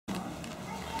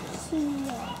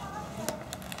here.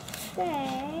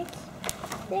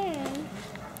 Then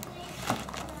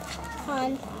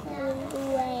on her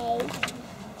way,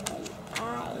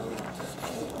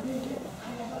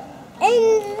 and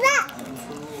that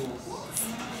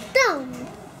stone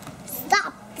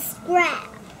stopped the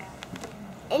squirrel,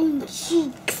 and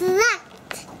she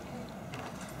clapped.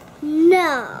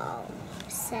 "No,"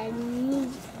 said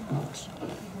Nosh.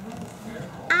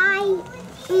 "I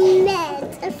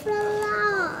met a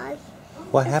frog."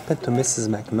 What happened to Mrs.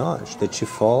 McNosh? Did she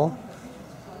fall?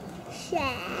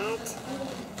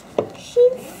 She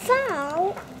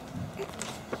fell.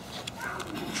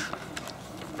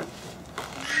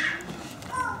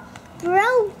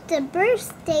 Broke the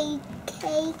birthday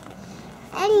cake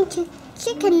and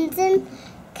chickens and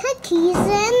cookies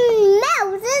and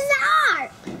Mouse's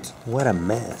art. What a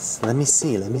mess. Let me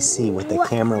see with the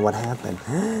camera what happened.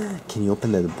 Can you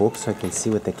open the book so I can see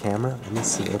with the camera? Let me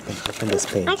see. Open this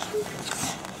page.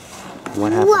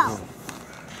 What happened? Whoa.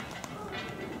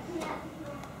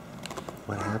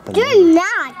 What happened? Do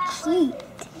not cheat.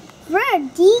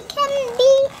 Birdie can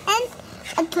be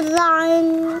a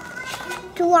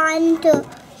trying to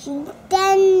cheat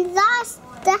and lost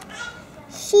the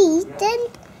sheet and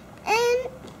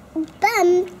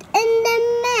bumped and the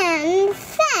man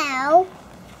fell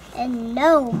and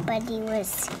nobody was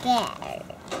scared.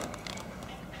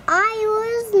 I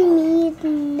was meet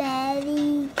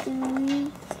Mary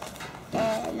Green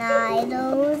and I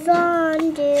don't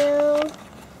undo.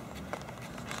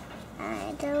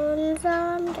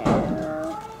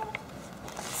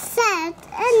 Set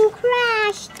and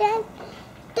crashed and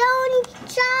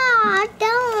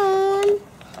don't.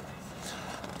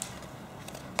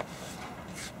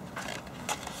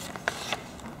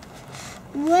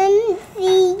 When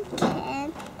we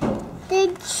can the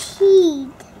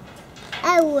cheat,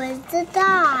 I was the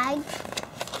dog.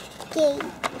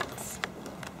 Gates.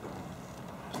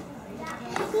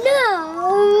 No,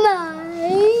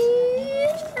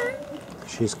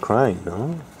 She's crying,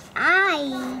 no?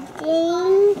 I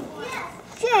think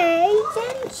church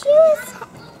and she was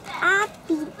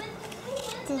happy.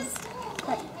 This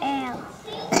squirrel.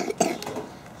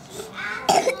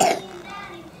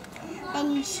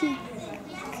 And she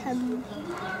come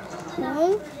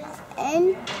home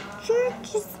and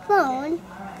George is phone.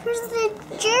 Where's the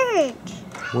George?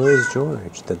 Where is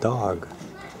George, the dog?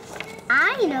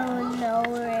 I don't know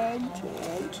where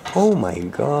George. Oh my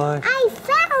gosh. I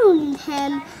found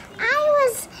him. I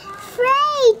was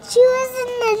afraid she was in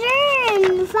the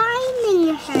room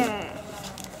finding her.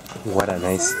 What a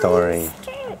nice story.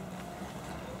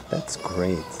 That's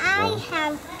great.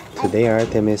 Today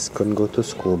Artemis couldn't go to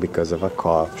school because of a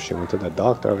cough. She went to the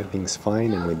doctor, everything's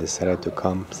fine, and we decided to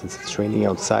come, since it's raining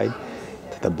outside,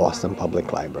 to the Boston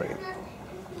Public Library.